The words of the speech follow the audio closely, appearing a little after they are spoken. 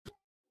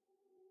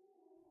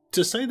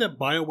To say that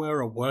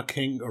BioWare are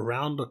working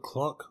around the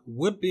clock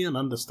would be an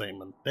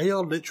understatement. They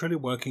are literally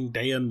working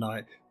day and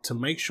night to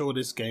make sure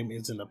this game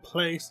is in a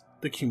place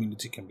the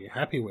community can be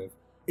happy with.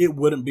 It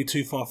wouldn't be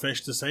too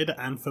far-fetched to say that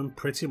Anthem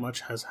pretty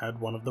much has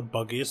had one of the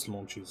buggiest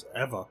launches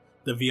ever.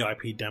 The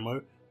VIP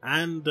demo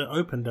and the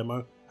open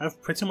demo have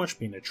pretty much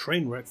been a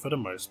train wreck for the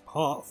most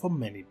part for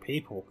many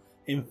people.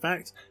 In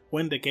fact,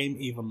 when the game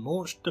even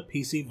launched, the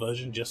PC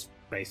version just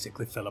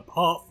basically fell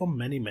apart for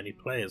many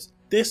players.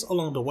 This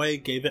along the way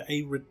gave it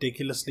a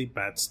ridiculously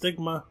bad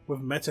stigma,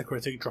 with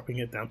Metacritic dropping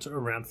it down to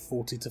around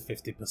 40 to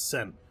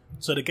 50%,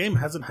 so the game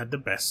hasn't had the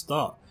best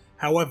start.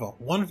 However,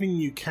 one thing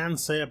you can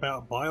say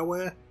about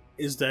BioWare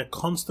is their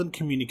constant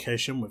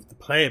communication with the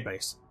player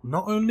base.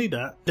 Not only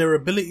that, their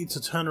ability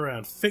to turn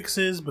around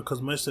fixes,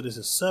 because most of this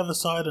is server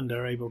side and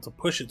they're able to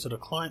push it to the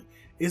client,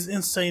 is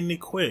insanely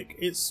quick.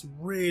 It's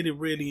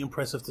really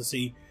impressive to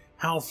see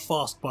how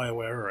fast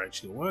BioWare are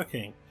actually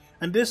working.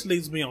 And this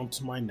leads me on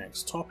to my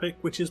next topic,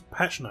 which is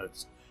patch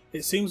notes.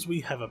 It seems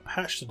we have a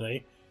patch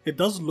today. It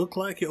does look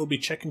like it will be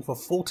checking for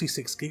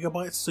 46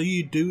 GB, so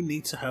you do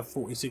need to have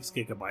 46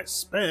 GB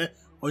spare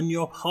on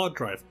your hard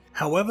drive.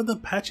 However, the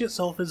patch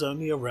itself is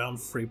only around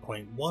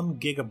 3.1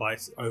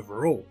 GB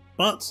overall.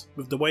 But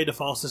with the way the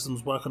file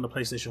systems work on the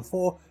PlayStation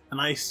 4,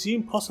 and I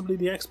assume possibly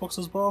the Xbox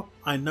as well,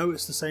 I know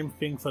it's the same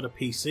thing for the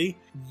PC,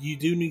 you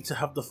do need to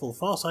have the full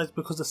file size,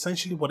 because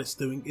essentially what it's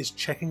doing is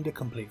checking the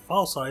complete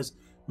file size,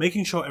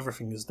 making sure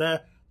everything is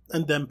there,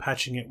 and then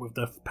patching it with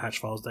the patch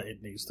files that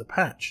it needs to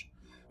patch.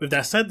 With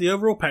that said, the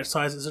overall patch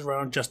size is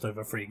around just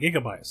over 3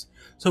 GB.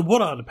 So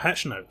what are the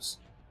patch notes?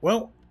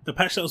 Well, the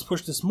patch that was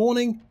pushed this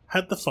morning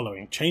had the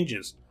following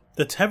changes.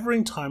 The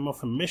tethering timer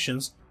for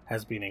missions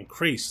has been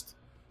increased.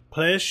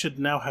 Players should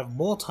now have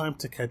more time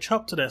to catch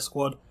up to their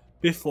squad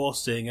before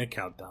seeing a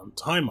countdown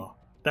timer.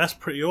 That's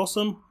pretty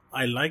awesome,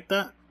 I like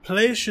that.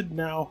 Players should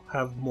now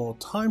have more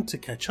time to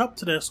catch up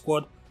to their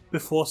squad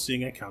before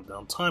seeing a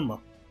countdown timer.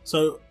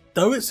 So,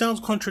 though it sounds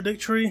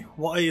contradictory,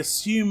 what I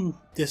assume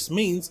this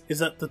means is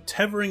that the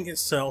tethering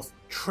itself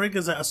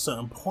triggers at a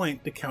certain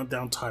point the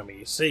countdown timer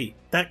you see.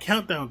 That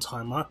countdown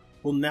timer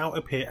will now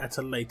appear at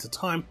a later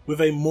time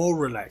with a more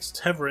relaxed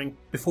tethering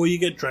before you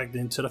get dragged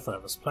into the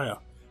furthest player,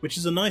 which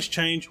is a nice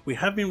change. We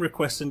have been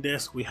requesting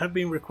this, we have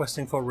been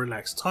requesting for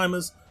relaxed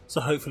timers,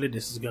 so hopefully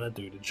this is going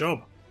to do the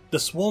job. The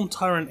Swarm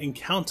Tyrant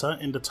encounter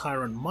in the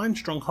Tyrant Mine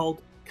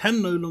Stronghold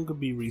can no longer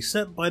be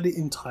reset by the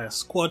entire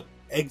squad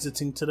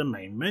exiting to the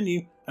main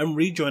menu and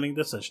rejoining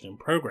the session in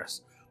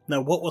progress.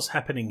 Now what was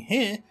happening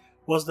here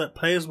was that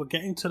players were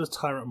getting to the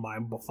Tyrant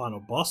Mine final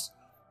boss,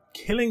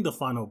 killing the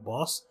final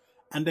boss,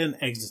 and then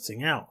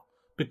exiting out.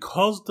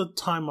 Because the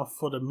timer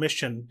for the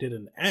mission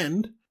didn't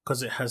end,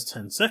 because it has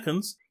 10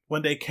 seconds,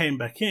 when they came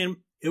back in,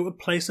 it would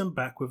place them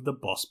back with the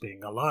boss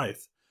being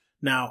alive.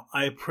 Now,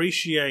 I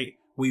appreciate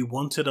we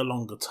wanted a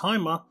longer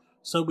timer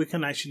so we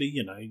can actually,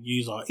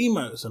 use our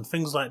emotes and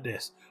things like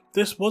this.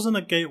 This wasn't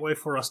a gateway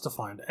for us to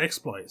find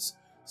exploits.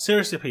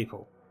 Seriously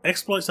people,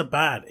 exploits are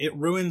bad, it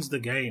ruins the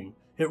game.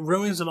 It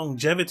ruins the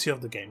longevity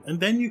of the game, and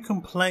then you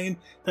complain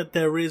that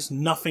there is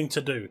nothing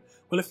to do.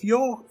 Well, if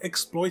you're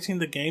exploiting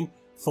the game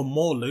for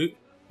more loot,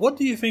 what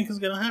do you think is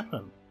going to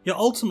happen? You're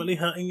ultimately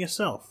hurting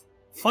yourself.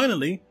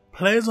 Finally,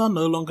 players are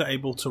no longer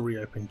able to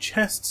reopen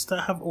chests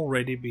that have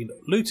already been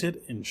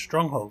looted in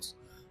strongholds.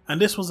 And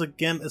this was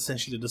again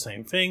essentially the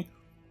same thing.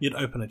 You'd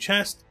open a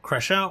chest,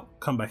 crash out,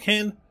 come back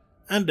in,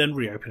 and then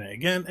reopen it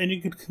again, and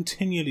you could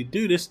continually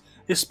do this,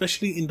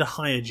 especially in the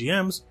higher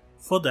GMs,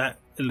 for that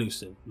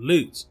elusive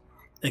loot.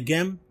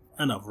 Again,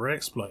 another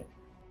exploit.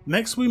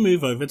 Next we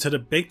move over to the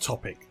big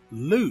topic,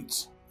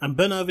 loot, and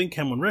Ben Irving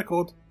came on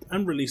record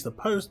and released a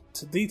post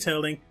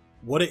detailing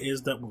what it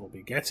is that we'll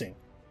be getting.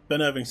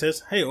 Ben Irving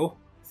says, "Hey all,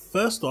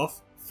 first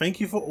off, thank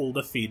you for all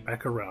the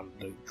feedback around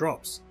loot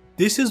drops.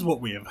 This is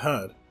what we have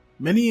heard.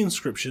 Many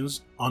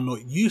inscriptions are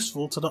not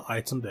useful to the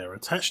item they're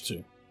attached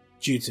to.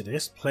 Due to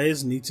this,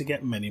 players need to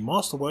get many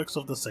masterworks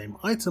of the same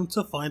item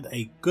to find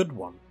a good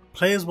one.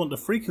 Players want the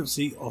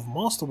frequency of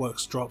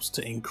masterworks drops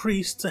to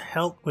increase to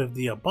help with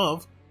the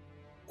above,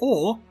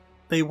 or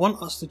they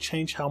want us to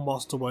change how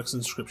masterworks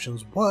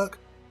inscriptions work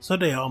so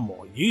they are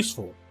more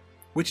useful,"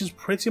 which is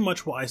pretty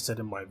much what I said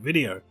in my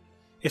video.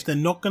 If they're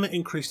not going to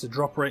increase the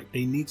drop rate,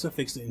 they need to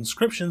fix the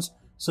inscriptions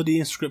so the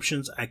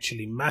inscriptions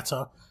actually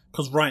matter,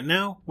 because right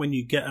now when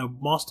you get a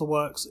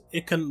masterworks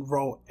it can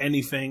roll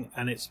anything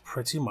and it's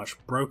pretty much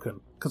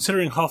broken.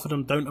 Considering half of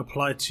them don't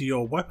apply to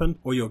your weapon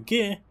or your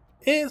gear,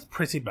 it's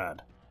pretty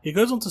bad. He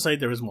goes on to say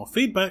there is more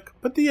feedback,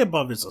 but the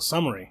above is a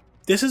summary.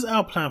 This is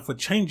our plan for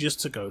changes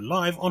to go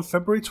live on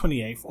February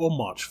 28th or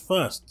March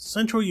 1st,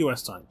 Central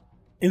US time.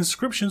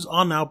 Inscriptions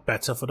are now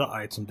better for the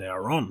item they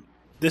are on.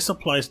 This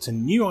applies to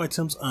new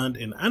items earned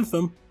in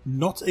Anthem,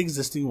 not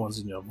existing ones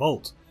in your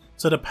vault.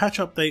 So the patch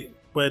update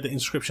where the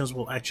inscriptions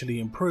will actually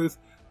improve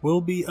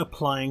will be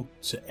applying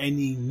to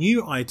any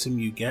new item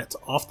you get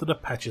after the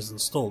patch is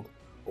installed.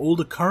 All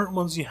the current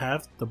ones you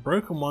have, the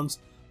broken ones,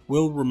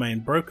 will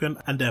remain broken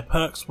and their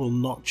perks will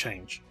not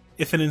change.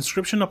 If an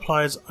inscription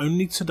applies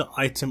only to the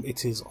item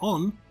it is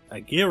on,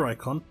 a gear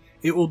icon,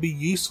 it will be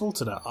useful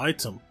to that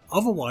item.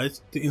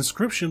 Otherwise, the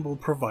inscription will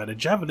provide a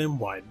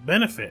javelin-wide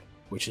benefit,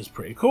 which is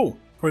pretty cool.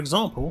 For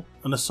example,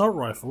 an assault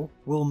rifle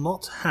will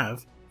not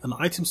have an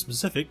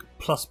item-specific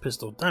plus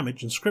pistol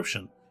damage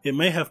inscription. It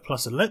may have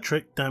plus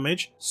electric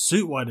damage,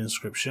 suit-wide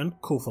inscription,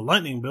 cool for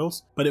lightning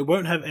builds, but it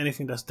won't have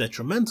anything that's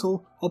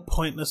detrimental or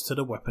pointless to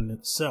the weapon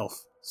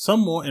itself.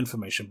 Some more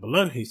information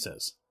below, he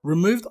says.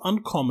 Removed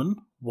uncommon,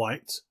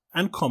 white,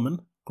 and common,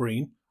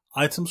 green,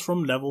 items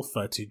from level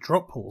 30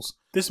 drop pools.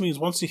 This means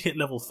once you hit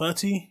level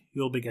 30,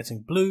 you'll be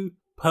getting blue,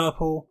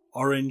 purple,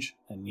 orange,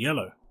 and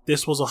yellow.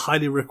 This was a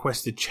highly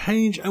requested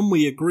change and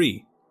we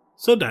agree.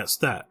 So that's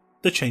that.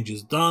 The change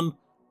is done,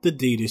 the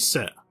deed is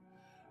set.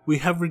 We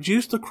have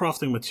reduced the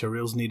crafting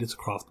materials needed to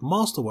craft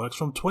masterworks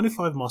from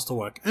 25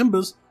 masterwork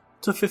embers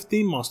to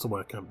 15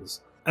 masterwork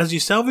embers. As you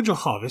salvage or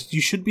harvest, you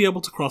should be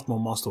able to craft more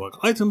masterwork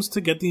items to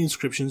get the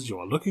inscriptions you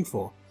are looking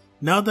for.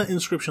 Now that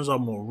inscriptions are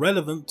more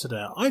relevant to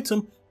their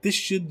item, this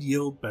should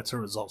yield better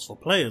results for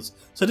players.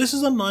 So this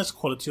is a nice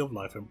quality of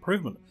life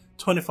improvement.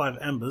 25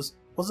 embers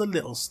was a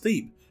little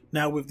steep.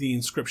 Now with the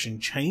inscription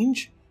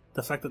change,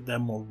 the fact that they're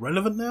more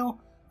relevant now,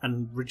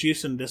 and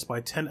reducing this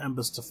by 10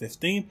 embers to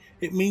 15,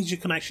 it means you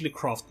can actually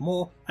craft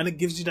more, and it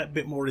gives you that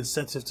bit more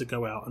incentive to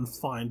go out and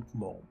find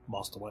more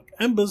masterwork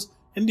embers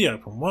in the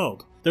open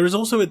world. There is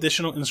also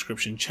additional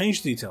inscription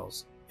change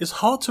details. It's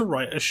hard to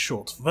write a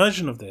short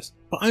version of this,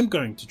 but I'm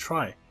going to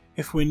try.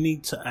 If we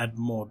need to add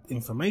more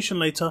information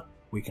later,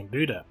 we can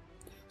do that.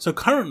 So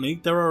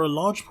currently, there are a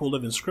large pool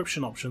of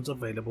inscription options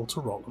available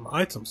to roll on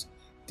items.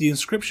 The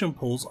inscription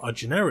pools are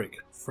generic,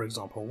 for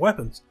example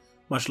weapons,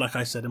 much like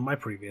I said in my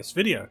previous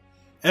video.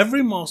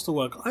 Every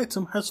masterwork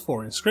item has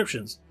 4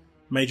 inscriptions: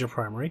 major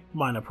primary,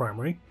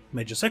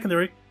 major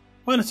secondary,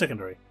 minor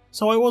secondary.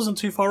 So I wasn't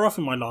too far off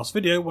in my last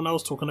video when I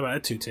was talking about a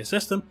 2-tier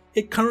system.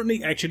 It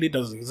currently actually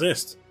does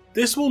exist.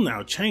 This will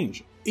now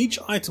change. Each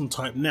item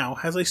type now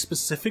has a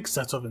specific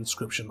set of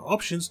inscription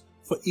options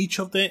for each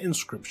of their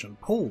inscription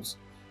pools.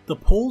 The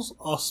pools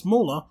are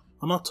smaller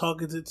and are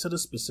targeted to the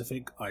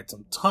specific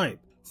item type.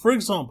 For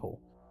example,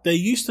 there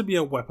used to be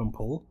a weapon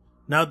pool,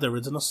 now there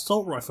is an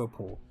assault rifle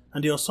pool,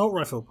 and the assault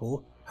rifle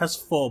pool has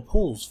 4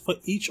 pools for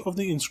each of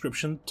the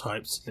inscription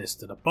types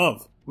listed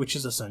above, which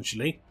is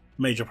essentially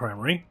major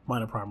primary,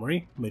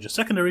 major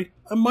secondary,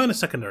 and minor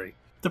secondary.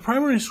 The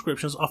primary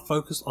inscriptions are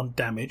focused on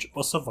damage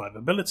or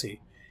survivability.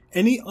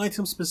 Any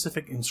item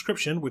specific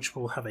inscription which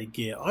will have a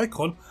gear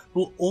icon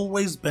will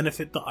always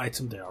benefit the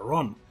item they are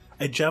on.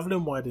 A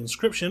javelin wide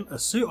inscription, a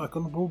suit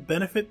icon, will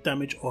benefit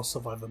damage or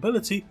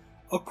survivability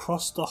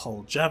across the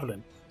whole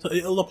javelin, so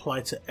it'll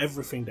apply to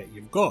everything that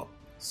you've got.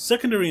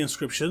 Secondary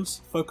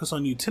inscriptions focus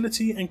on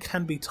utility and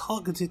can be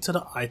targeted to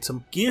the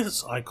item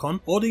gears icon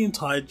or the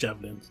entire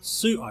javelin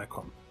suit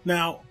icon.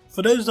 Now,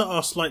 for those that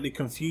are slightly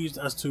confused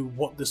as to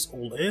what this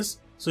all is,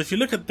 so if you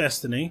look at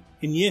Destiny,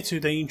 in year 2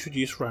 they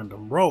introduced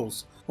random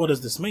rolls. What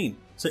does this mean?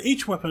 So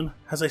each weapon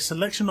has a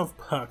selection of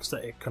perks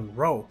that it can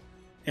roll.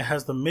 It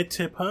has the mid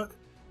tier perk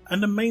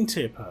and the main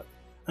tier perk,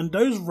 and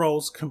those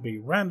rolls can be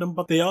random,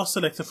 but they are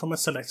selected from a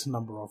selected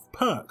number of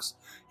perks.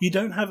 You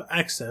don't have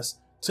access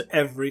to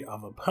every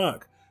other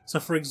perk. So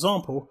for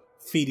example,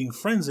 Feeding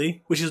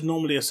Frenzy, which is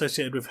normally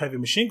associated with heavy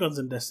machine guns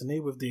in Destiny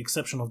with the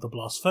exception of the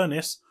Blast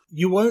Furnace,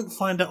 you won't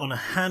find it on a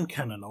hand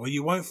cannon, or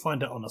you won't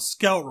find it on a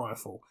scout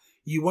rifle.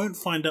 You won't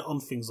find it on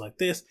things like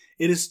this.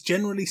 It is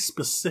generally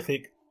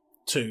specific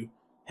to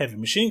heavy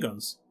machine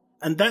guns.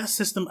 And that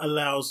system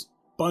allows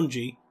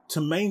Bungie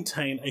to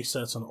maintain a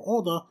certain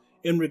order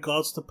in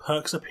regards to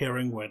perks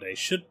appearing where they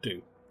should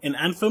do. In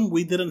Anthem,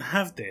 we didn't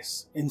have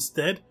this.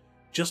 Instead,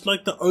 just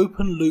like the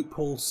open loot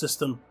pool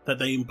system that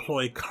they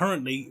employ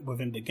currently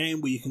within the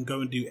game, where you can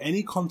go and do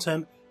any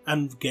content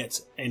and get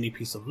any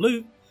piece of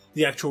loot,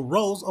 the actual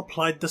rolls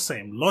applied the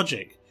same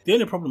logic. The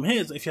only problem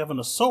here is if you have an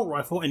assault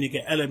rifle and you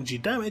get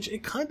LMG damage,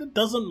 it kind of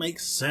doesn't make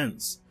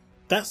sense.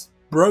 That's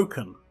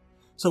broken.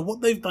 So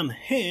what they've done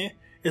here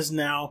is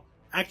now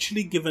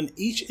actually given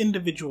each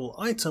individual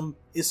item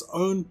its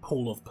own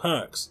pool of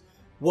perks.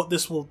 What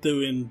this will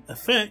do in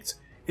effect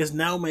is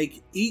now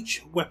make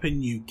each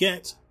weapon you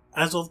get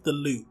as of the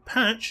loot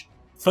patch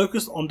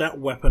focused on that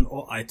weapon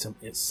or item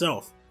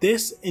itself.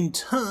 This in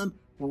turn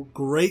will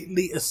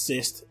greatly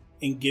assist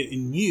in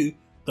giving you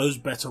those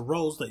better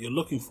rolls that you're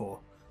looking for.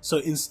 So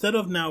instead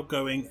of now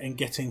going and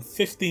getting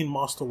 15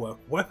 masterwork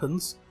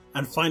weapons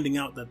and finding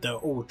out that they're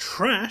all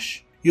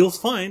trash, you'll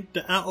find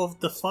that out of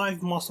the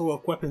 5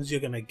 masterwork weapons you're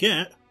going to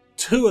get,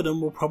 2 of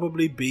them will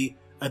probably be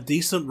a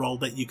decent roll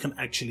that you can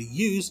actually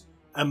use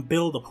and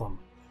build upon.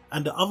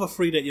 And the other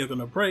 3 that you're going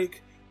to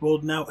break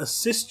will now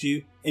assist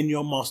you in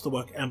your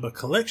masterwork ember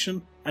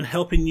collection and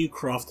helping you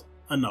craft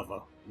another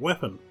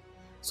weapon.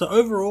 So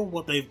overall,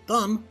 what they've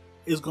done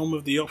is gone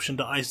with the option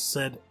that I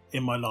said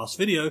in my last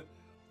video.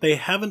 They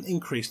haven't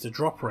increased the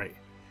drop rate.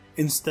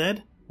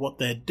 Instead, what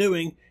they're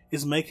doing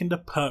is making the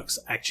perks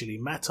actually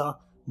matter,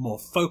 more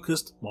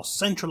focused, more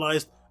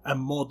centralized, and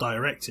more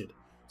directed.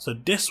 So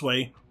this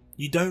way,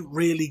 you don't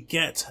really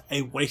get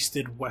a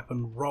wasted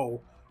weapon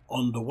roll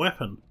on the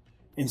weapon.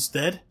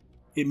 Instead,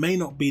 it may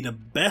not be the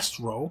best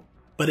roll,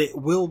 but it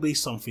will be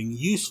something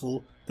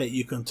useful that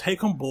you can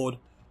take on board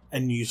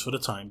and use for the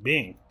time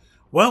being.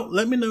 Well,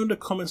 let me know in the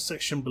comments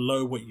section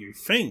below what you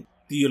think.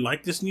 Do you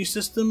like this new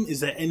system? Is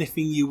there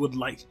anything you would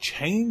like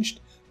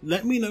changed?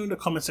 Let me know in the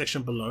comment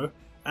section below,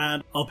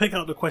 and I'll pick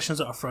out the questions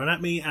that are thrown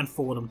at me and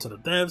forward them to the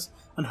devs,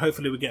 and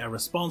hopefully we get a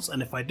response.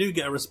 And if I do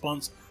get a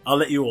response, I'll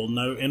let you all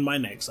know in my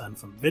next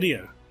Anthem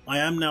video. I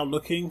am now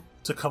looking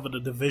to cover the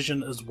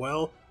Division as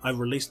well. I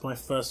released my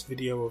first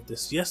video of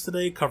this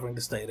yesterday covering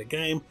the state of the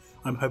game.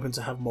 I'm hoping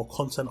to have more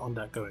content on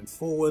that going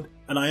forward,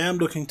 and I am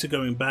looking to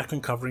going back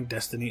and covering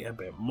Destiny a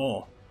bit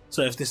more.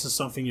 So if this is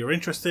something you're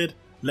interested,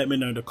 let me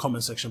know in the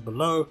comment section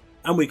below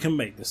and we can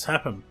make this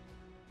happen.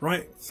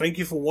 Right, thank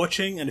you for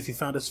watching, and if you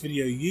found this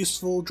video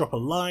useful, drop a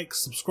like,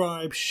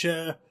 subscribe,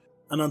 share,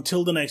 and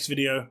until the next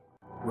video,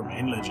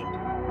 remain legend.